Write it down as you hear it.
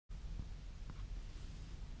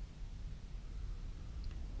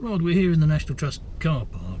Right, we're here in the National Trust car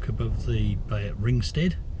park above the bay at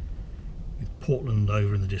Ringstead, with Portland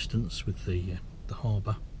over in the distance, with the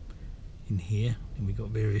harbour in here, and we've got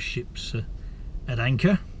various ships at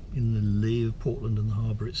anchor in the lee of Portland and the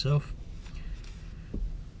harbour itself,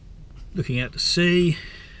 looking out to sea.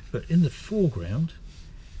 But in the foreground,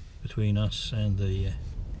 between us and the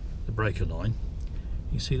breaker line,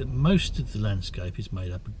 you can see that most of the landscape is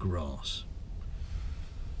made up of grass.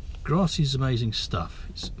 Grass is amazing stuff.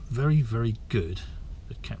 It's very, very good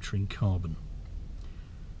at capturing carbon,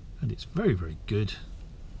 and it's very, very good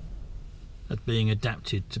at being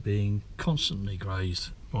adapted to being constantly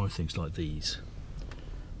grazed by things like these.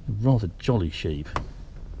 Rather jolly sheep.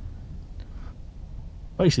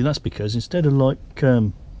 Basically that's because instead of like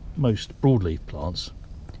most broadleaf plants,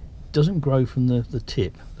 it doesn't grow from the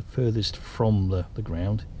tip, the furthest from the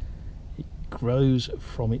ground. It grows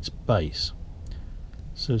from its base.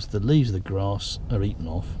 So as the leaves of the grass are eaten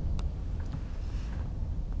off,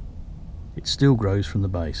 it still grows from the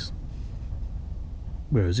base.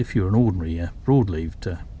 Whereas if you're an ordinary broad-leaved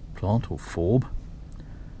plant or forb,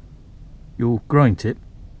 your growing tip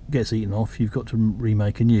gets eaten off, you've got to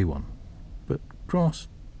remake a new one. But grass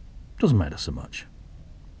doesn't matter so much.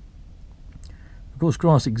 Of course,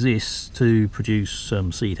 grass exists to produce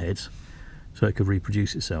seed heads, so it could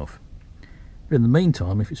reproduce itself. But in the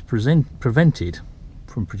meantime, if it's prevented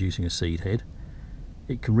from producing a seed head,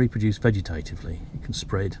 it can reproduce vegetatively. It can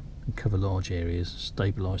spread and cover large areas,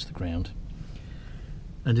 stabilise the ground,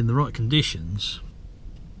 and in the right conditions,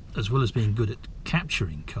 as well as being good at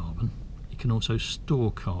capturing carbon, it can also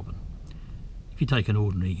store carbon. If you take an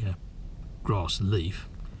ordinary grass leaf,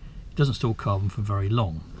 it doesn't store carbon for very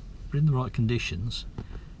long, but in the right conditions,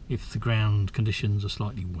 if the ground conditions are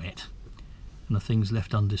slightly wet and the thing's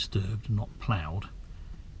left undisturbed and not ploughed,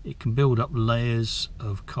 it can build up layers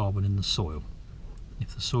of carbon in the soil.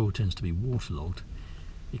 If the soil tends to be waterlogged,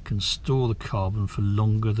 it can store the carbon for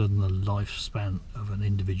longer than the lifespan of an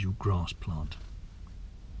individual grass plant.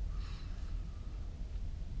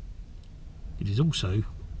 It is also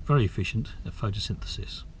very efficient at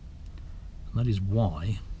photosynthesis, and that is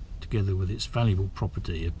why, together with its valuable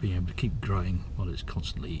property of being able to keep growing while it's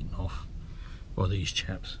constantly eaten off by these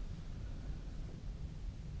chaps,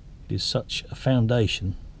 it is such a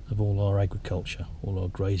foundation of all our agriculture, all our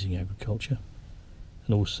grazing agriculture.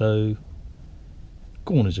 And also,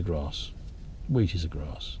 corn is a grass, wheat is a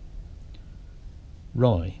grass,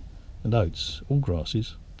 rye and oats, all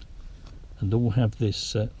grasses, and all have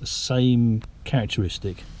this the same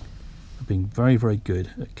characteristic of being very, very good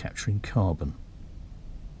at capturing carbon.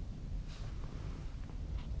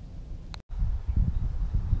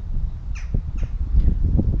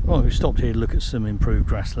 Right, we've stopped here to look at some improved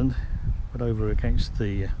grassland, but over against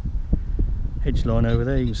the hedge line over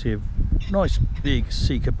there you can see a nice big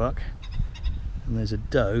sika buck, and there's a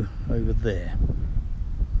doe over there.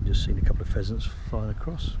 I've just seen a couple of pheasants flying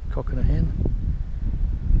across, cock and a hen.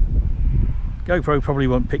 GoPro probably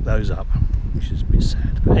won't pick those up, which is a bit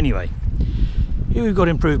sad, but anyway, here we've got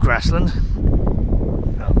improved grassland.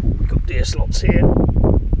 We've got deer slots here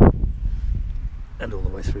and all the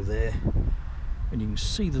way through there, and you can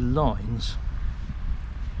see the lines,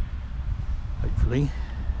 hopefully,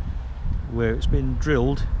 where it's been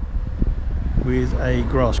drilled with a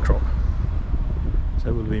grass crop. So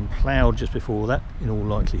it will have been ploughed just before that in all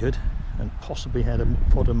likelihood, and possibly had a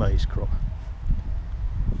fodder maize crop.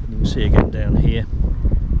 And you can see again down here,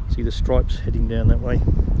 see the stripes heading down that way.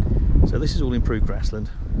 So this is all improved grassland.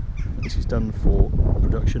 This is done for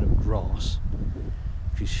production of grass,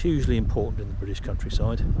 which is hugely important in the British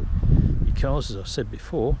countryside, because, as I said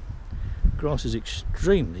before, grass is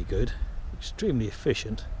extremely good, extremely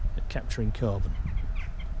efficient at capturing carbon.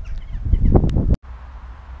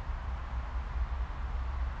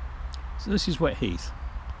 So this is wet heath.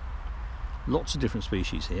 Lots of different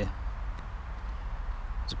species here.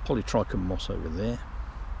 There's a polytrichum moss over there.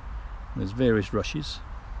 And there's various rushes.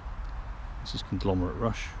 This is conglomerate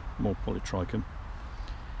rush, more polytrichum.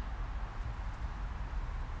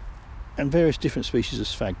 And various different species of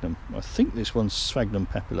sphagnum. I think this one's Sphagnum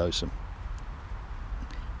papillosum,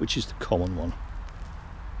 which is the common one.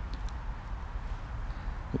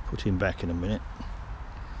 We'll put him back in a minute.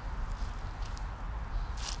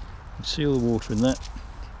 You can see all the water in that.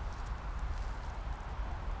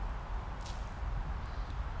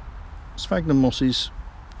 Sphagnum mosses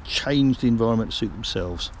change the environment to suit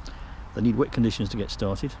themselves. They need wet conditions to get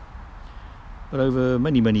started, but over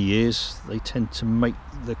many, many years they tend to make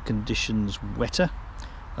the conditions wetter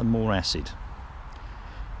and more acid.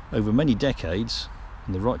 Over many decades,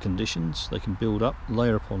 in the right conditions, they can build up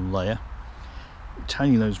layer upon layer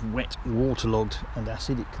retaining those wet, waterlogged and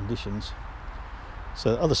acidic conditions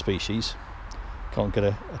so that other species can't get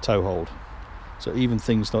a toehold. So even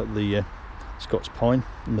things like the Scots pine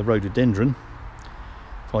and the rhododendron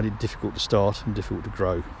find it difficult to start and difficult to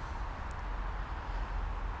grow.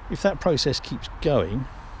 If that process keeps going,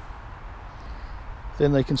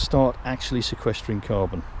 then they can start actually sequestering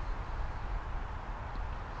carbon.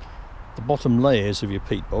 The bottom layers of your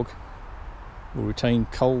peat bog will retain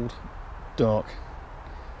cold, dark,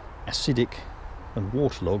 acidic and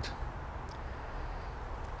waterlogged,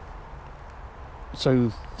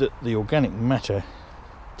 so that the organic matter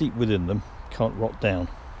deep within them can't rot down.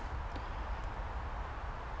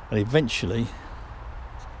 And eventually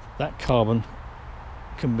that carbon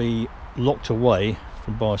can be locked away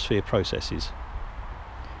from biosphere processes,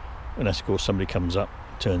 unless of course somebody comes up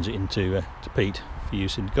and turns it into to peat for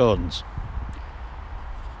use in gardens.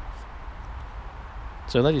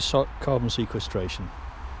 So that is carbon sequestration.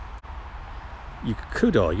 You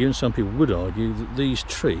could argue, and some people would argue, that these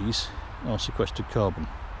trees are sequestered carbon,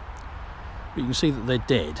 but you can see that they're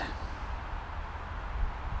dead.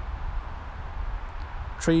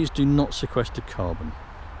 Trees do not sequester carbon.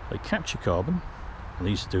 They capture carbon, and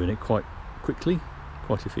these are doing it quite quickly,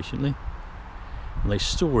 quite efficiently, and they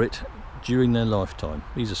store it during their lifetime.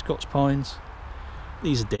 These are Scots pines,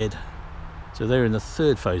 these are dead, so they're in the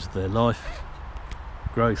third phase of their life: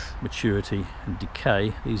 growth, maturity and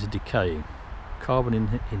decay. These are decaying. Carbon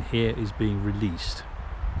in here is being released,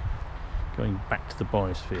 going back to the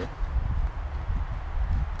biosphere.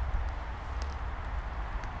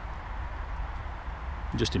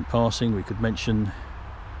 Just in passing, we could mention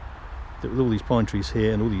that with all these pine trees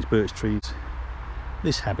here and all these birch trees,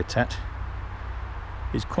 this habitat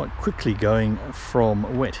is quite quickly going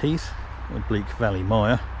from wet heath and bleak valley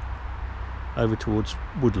mire over towards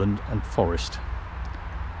woodland and forest.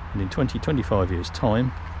 And in 20-25 years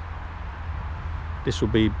time, this will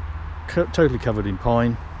be totally covered in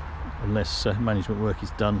pine unless management work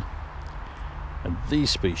is done, and these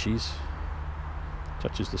species,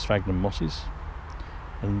 such as the sphagnum mosses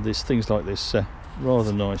and things like this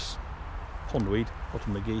rather nice pondweed,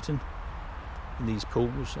 bottom legeton, in these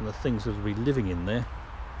pools, and the things that will be living in there,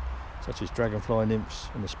 such as dragonfly nymphs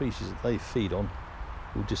and the species that they feed on,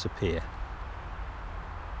 will disappear.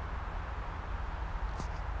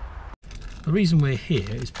 The reason we're here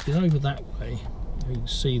is because over that way you can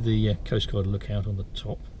see the Coast Guard lookout on the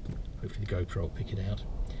top. Hopefully the GoPro will pick it out,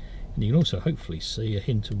 and you can also hopefully see a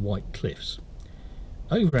hint of white cliffs.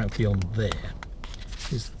 Over out beyond there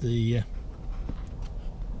is the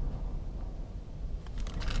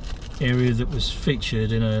area that was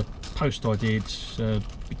featured in a post I did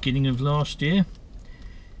beginning of last year,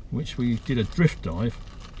 in which we did a drift dive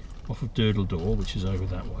off of Durdle Door, which is over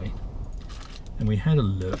that way, and we had a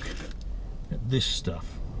look at this stuff,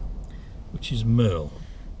 which is Merl.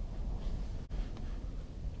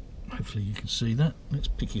 Hopefully you can see that. Let's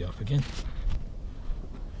pick it up again.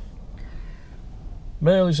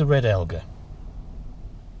 Merl is a red alga,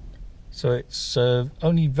 so it's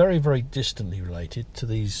only very, very distantly related to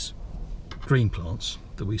these green plants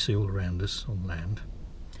that we see all around us on land.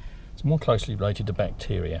 It's more closely related to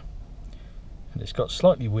bacteria, and it's got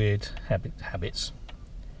slightly weird habits,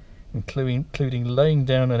 including laying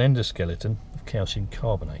down an endoskeleton of calcium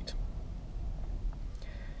carbonate.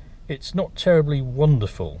 It's not terribly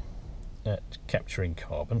wonderful at capturing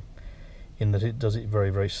carbon, in that it does it very,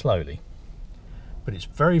 very slowly, but it's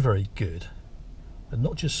very, very good at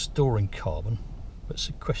not just storing carbon, but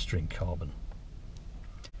sequestering carbon.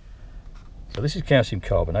 So this is calcium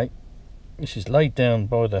carbonate. This is laid down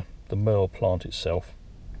by the Merl plant itself,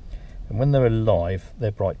 and when they're alive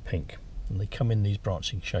they're bright pink, and they come in these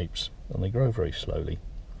branching shapes and they grow very slowly.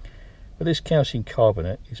 But this calcium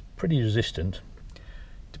carbonate is pretty resistant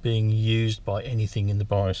to being used by anything in the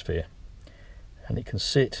biosphere, and it can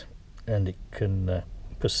sit and it can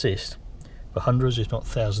persist for hundreds if not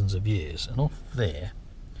thousands of years. And off there,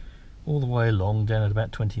 all the way along down at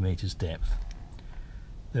about 20 meters depth,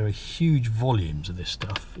 there are huge volumes of this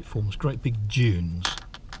stuff. It forms great big dunes.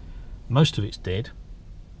 Most of it's dead,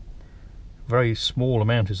 a very small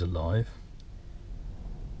amount is alive,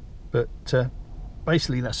 but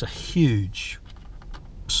basically that's a huge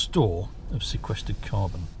store of sequestered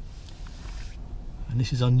carbon. And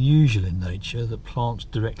this is unusual in nature, that plants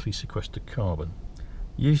directly sequester carbon.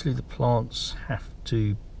 Usually the plants have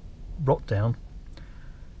to rot down,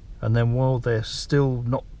 and then while they're still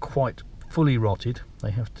not quite fully rotted,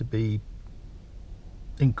 they have to be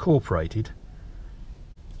incorporated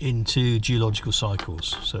into geological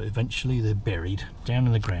cycles. So eventually they're buried down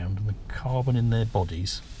in the ground, and the carbon in their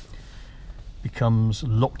bodies becomes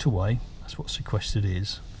locked away, That's what sequestered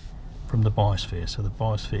is from the biosphere, so the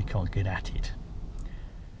biosphere can't get at it.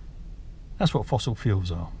 That's what fossil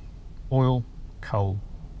fuels are. Oil, coal,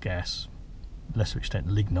 gas, lesser extent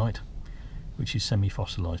lignite, which is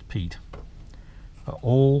semi-fossilised peat, are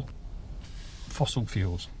all fossil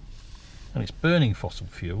fuels. And it's burning fossil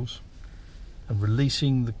fuels and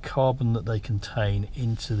releasing the carbon that they contain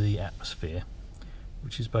into the atmosphere,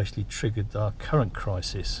 which has basically triggered our current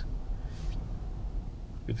crisis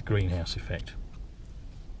with the greenhouse effect.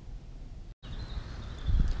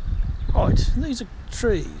 Right, these are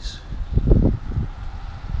trees.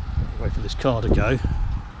 Wait for this car to go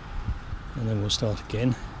and then we'll start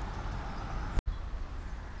again.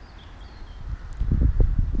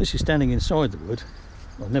 This is standing inside the wood.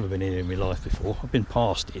 I've never been in it in my life before, I've been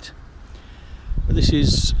past it. But this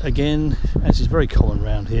is, again, as is very common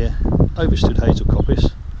around here, overstood hazel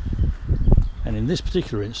coppice. And in this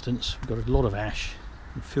particular instance, we've got a lot of ash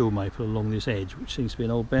and field maple along this edge, which seems to be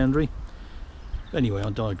an old boundary. Anyway, I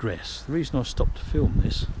digress. The reason I stopped to film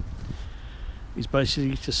this is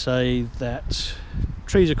basically to say that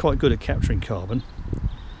trees are quite good at capturing carbon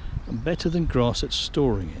and better than grass at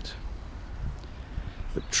storing it.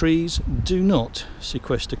 But trees do not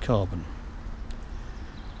sequester carbon.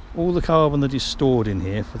 All the carbon that is stored in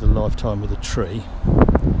here for the lifetime of the tree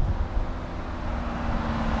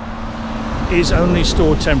is only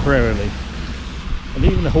stored temporarily. And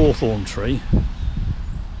even a hawthorn tree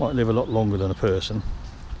might live a lot longer than a person.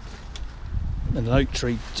 And an oak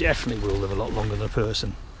tree definitely will live a lot longer than a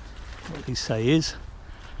person. What they say is,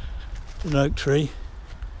 an oak tree,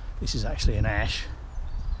 this is actually an ash,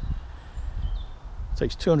 it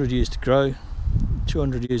takes 200 years to grow,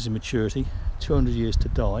 200 years in maturity, 200 years to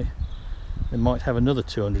die, and might have another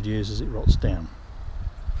 200 years as it rots down.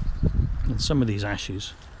 And some of these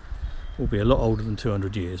ashes will be a lot older than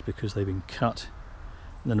 200 years because they've been cut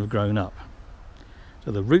and then have grown up.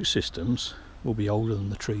 So the root systems will be older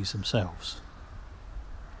than the trees themselves.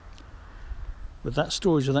 But that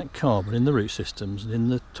storage of that carbon in the root systems and in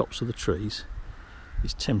the tops of the trees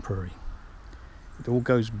is temporary. It all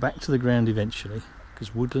goes back to the ground eventually,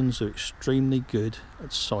 because woodlands are extremely good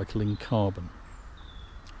at cycling carbon.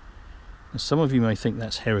 And some of you may think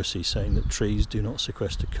that's heresy, saying that trees do not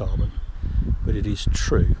sequester carbon, but it is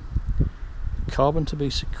true. For carbon to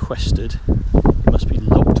be sequestered, it must be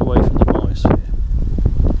locked away from the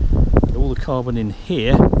biosphere. And all the carbon in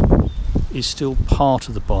here is still part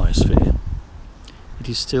of the biosphere. It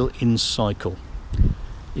is still in cycle.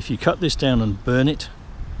 If you cut this down and burn it,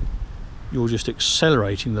 you're just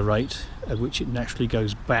accelerating the rate at which it naturally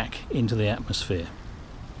goes back into the atmosphere.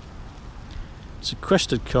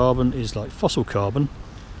 Sequestered carbon is like fossil carbon.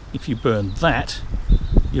 If you burn that,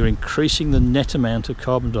 you're increasing the net amount of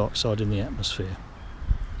carbon dioxide in the atmosphere.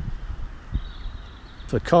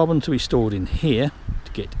 For carbon to be stored in here,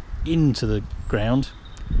 to get into the ground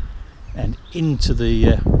and into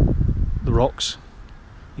the rocks,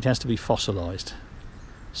 it has to be fossilised.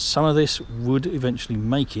 Some of this would eventually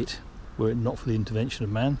make it, were it not for the intervention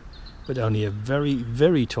of man, but only a very,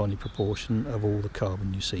 very tiny proportion of all the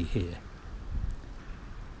carbon you see here.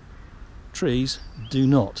 Trees do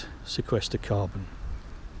not sequester carbon.